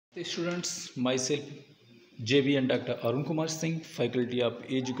The students, myself JB and Dr. Arun Kumar Singh, Faculty of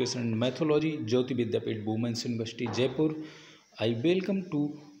Education and Methodology, Jyoti Vidyapit, Women's University, Jaipur. I welcome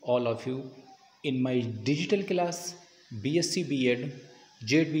to all of you in my digital class BSc B.Ed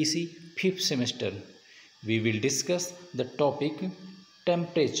ZBC 5th semester. We will discuss the topic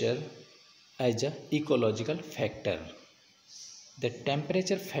temperature as a ecological factor. The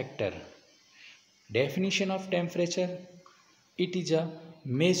temperature factor. Definition of temperature: it is a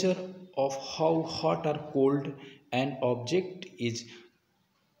measure of how hot or cold an object is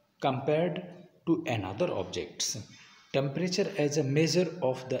compared to another object. Temperature as a measure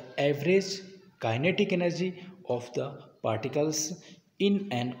of the average kinetic energy of the particles in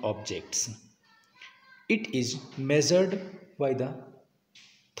an object. It is measured by the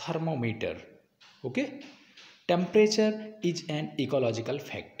thermometer. Okay? Temperature is an ecological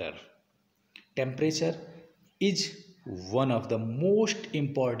factor. Temperature is one of the most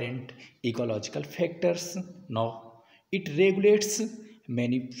important ecological factors. Now, it regulates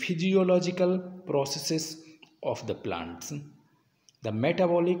many physiological processes of the plants. The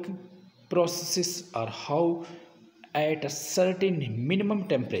metabolic processes are how at a certain minimum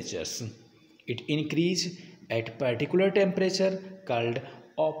temperatures it increases at particular temperature called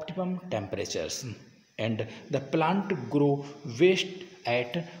optimum temperatures, and the plant grow waste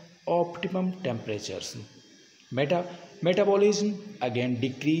at optimum temperatures. Metabolism again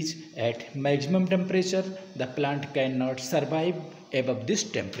decrease at maximum temperature. The plant cannot survive above this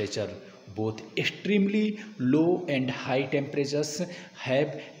temperature. Both extremely low and high temperatures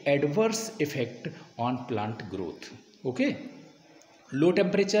have adverse effect on plant growth. Okay. Low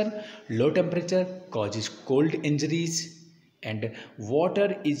temperature causes cold injuries, and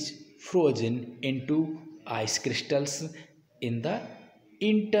water is frozen into ice crystals in the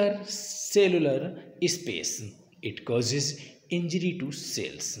intercellular space. It causes injury to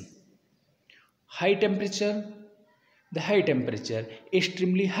cells. High temperature.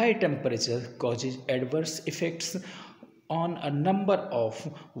 Extremely high temperature causes adverse effects on a number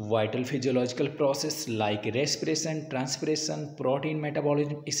of vital physiological processes like respiration, transpiration, protein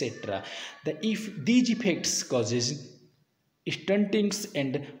metabolism, etc. If these effects causes stuntings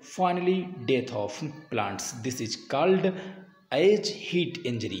and finally death of plants. This is called as heat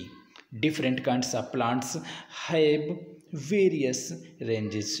injury. Different kinds of plants have various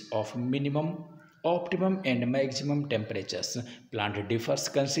ranges of minimum, optimum and maximum temperatures. Plant differs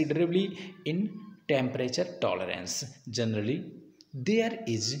considerably in temperature tolerance. Generally, there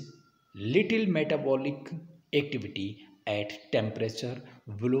is little metabolic activity at temperature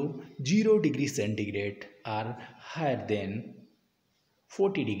below 0 degree centigrade or higher than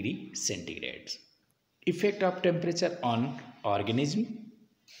 40 degree centigrade. Effect of temperature on organism.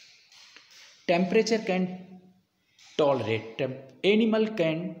 Temperature can tolerate, animal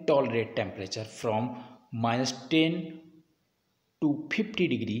can tolerate temperature from -10 to 50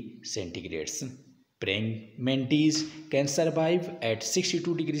 degree centigrades. Praying mantis can survive at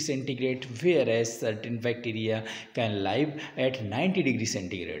 62 degree centigrade, whereas certain bacteria can live at 90 degree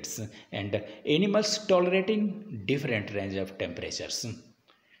centigrades, and animals tolerating different range of temperatures.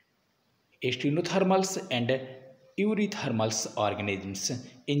 Externothermals and euthermals organisms.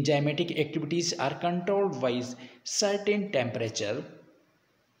 Enzymatic activities are controlled by certain temperature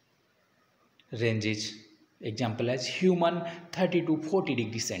ranges. Example as human 30 to 40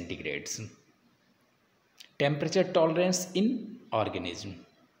 degree centigrades. Temperature tolerance in organism.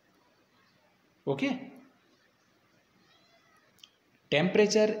 Okay.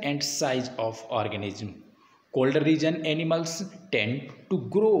 Temperature and size of organism. Colder region animals tend to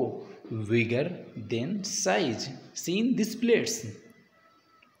grow bigger than size. Seen these plates.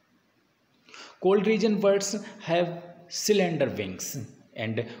 Cold region birds have cylinder wings,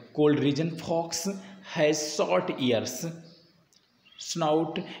 and cold region fox has short ears,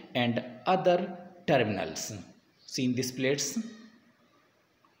 snout and other terminals. Seen these plates.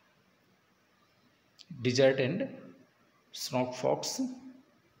 Desert and snout fox,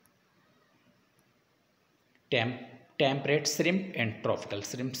 temperate shrimp and tropical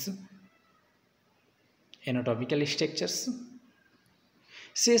shrimps. Anatomical structures.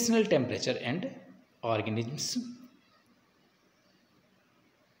 Seasonal temperature and organisms.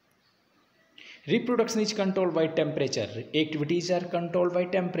 Reproduction is controlled by temperature. Activities are controlled by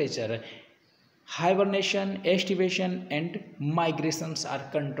temperature. Hibernation, estivation and migrations are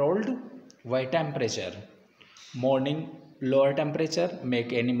controlled by temperature. Morning lower temperature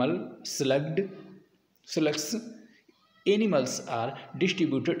make animal slugs. Animals are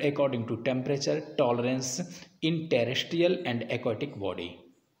distributed according to temperature tolerance in terrestrial and aquatic body.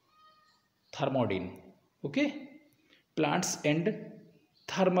 Thermodine. Okay. Plants and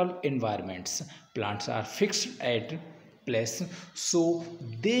thermal environments. Plants are fixed at place, so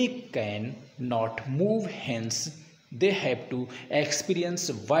they can not move, hence they have to experience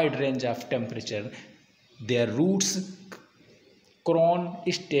a wide range of temperature. Their roots, crown,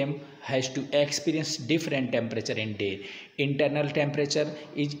 stem has to experience different temperature in day. Internal temperature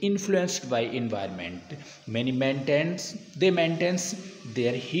is influenced by environment. Many maintains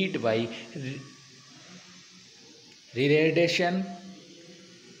their heat by radiation,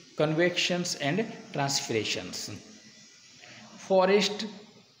 convections and transpirations. Forest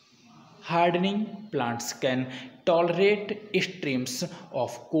hardening, plants can tolerate extremes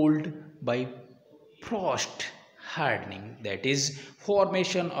of cold by frost hardening, that is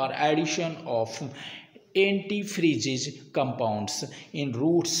formation or addition of antifreeze compounds in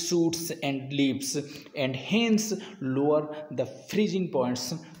roots, shoots and leaves, and hence lower the freezing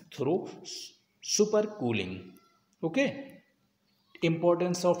points through supercooling. Okay,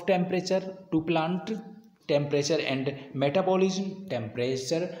 importance of temperature to plant. Temperature and metabolism.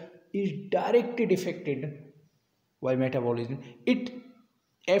 Temperature is directly affected by metabolism. It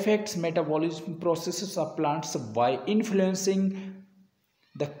affects metabolism processes of plants by influencing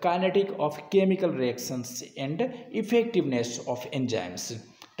the kinetic of chemical reactions and effectiveness of enzymes.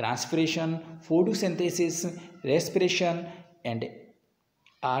 Transpiration, photosynthesis, respiration and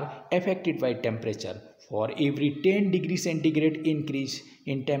are affected by temperature. For every 10 degrees centigrade increase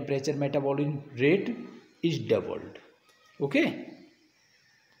in temperature, metabolism rate is doubled. Okay.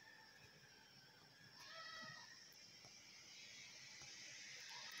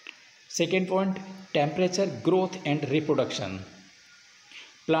 Second point, temperature, growth and reproduction.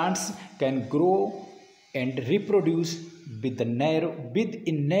 Plants can grow and reproduce within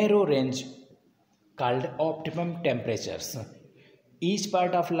narrow range called optimum temperatures. Each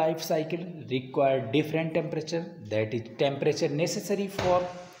part of life cycle requires different temperature, that is temperature necessary for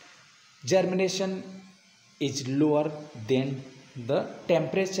germination is lower than the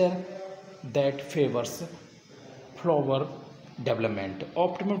temperature that favors flower development.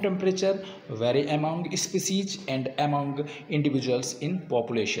 Optimum temperature vary among species and among individuals in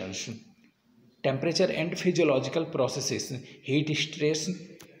populations. Temperature and physiological processes.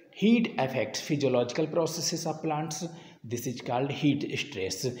 Heat affects physiological processes of plants. This is called heat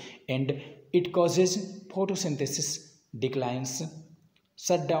stress and it causes photosynthesis declines,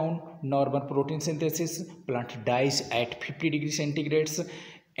 shut down normal protein synthesis, plant dies at 50 degrees centigrades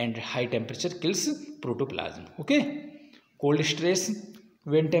and high temperature kills protoplasm. Okay. Cold stress,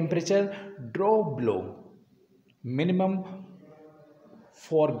 when temperature drop below minimum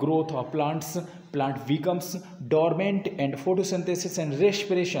for growth of plants, plant becomes dormant and photosynthesis and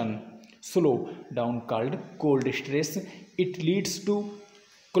respiration slow down called cold stress. It leads to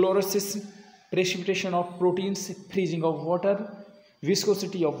chlorosis, precipitation of proteins, freezing of water,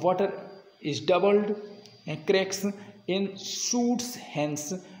 viscosity of water is doubled and cracks in shoots,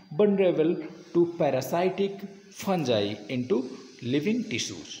 hence vulnerable to parasitic fungi into living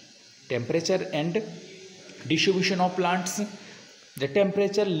tissues. Temperature and distribution of plants. The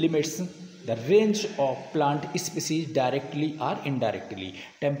temperature limits the range of plant species directly or indirectly.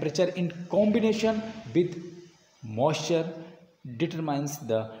 Temperature in combination with moisture determines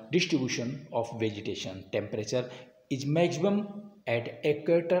the distribution of vegetation. Temperature is maximum at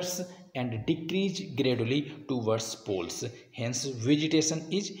equators and decrease gradually towards poles. Hence, vegetation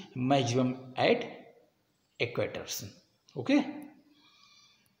is maximum at equators. Okay.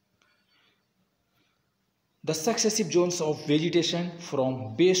 The successive zones of vegetation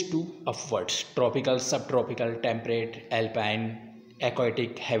from base to upwards, tropical, subtropical, temperate, alpine,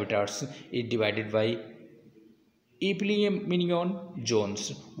 aquatic habitats is divided by epimenion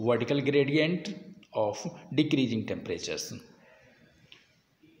zones, vertical gradient of decreasing temperatures.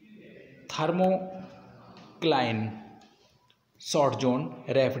 Thermocline, short zone,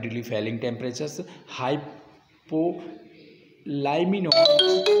 rapidly falling temperatures. Hypoliminon,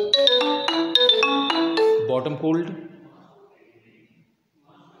 bottom cold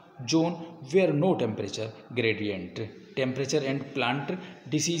zone where no temperature gradient. Temperature and plant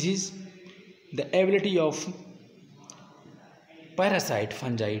diseases. The ability of parasite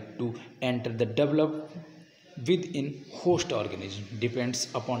fungi to enter the develop within host organism depends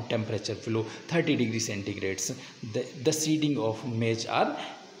upon temperature below 30 degrees centigrades. The seeding of maize are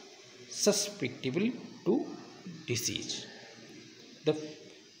susceptible to disease. The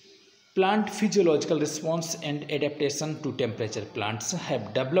plant physiological response and adaptation to temperature. Plants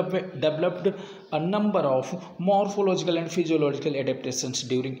have developed a number of morphological and physiological adaptations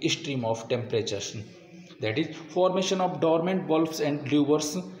during extreme of temperatures. That is, formation of dormant bulbs and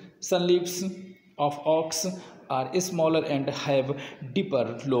tubers, sun leaves of oaks are smaller and have deeper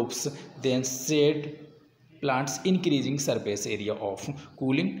lobes than shade plants, increasing surface area of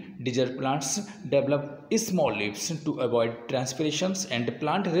cooling. Desert plants develop small leaves to avoid transpirations, and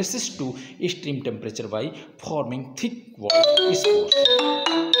plant resist to extreme temperature by forming thick walled spores.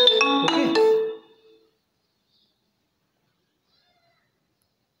 Okay.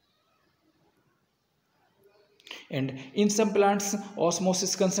 And in some plants,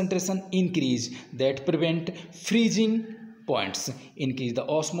 osmosis concentration increase that prevent freezing points, increase the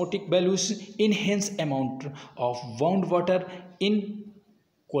osmotic values, enhance amount of wound water in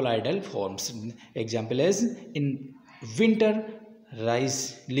colloidal forms. Example is in winter,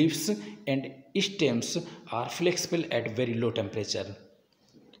 rice leaves and stems are flexible at very low temperature.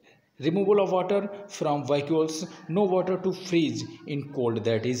 Removal of water from vacuoles, no water to freeze in cold,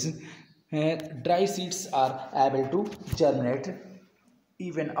 that is, dry seeds are able to germinate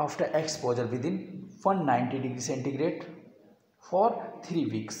even after exposure within 190 degrees centigrade for 3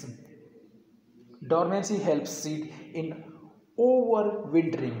 weeks. Dormancy helps seed in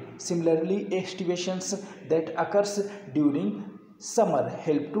overwintering. Similarly, activations that occurs during summer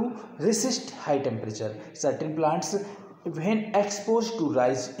help to resist high temperature. Certain plants, when exposed to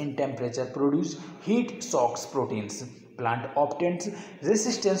rise in temperature, produce heat shocks proteins. Plant obtains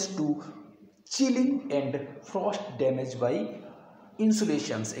resistance to chilling and frost damage by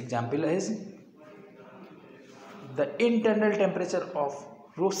insulations. Example is the internal temperature of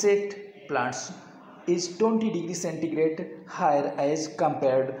rosette plants is 20 degrees centigrade higher as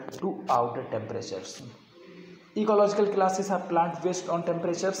compared to outer temperatures. Ecological classes are plant based on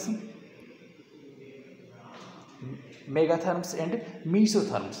temperatures, megatherms and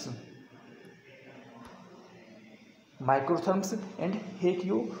mesotherms, microtherms and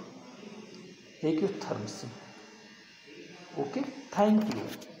hekiotherms. Okay, thank you.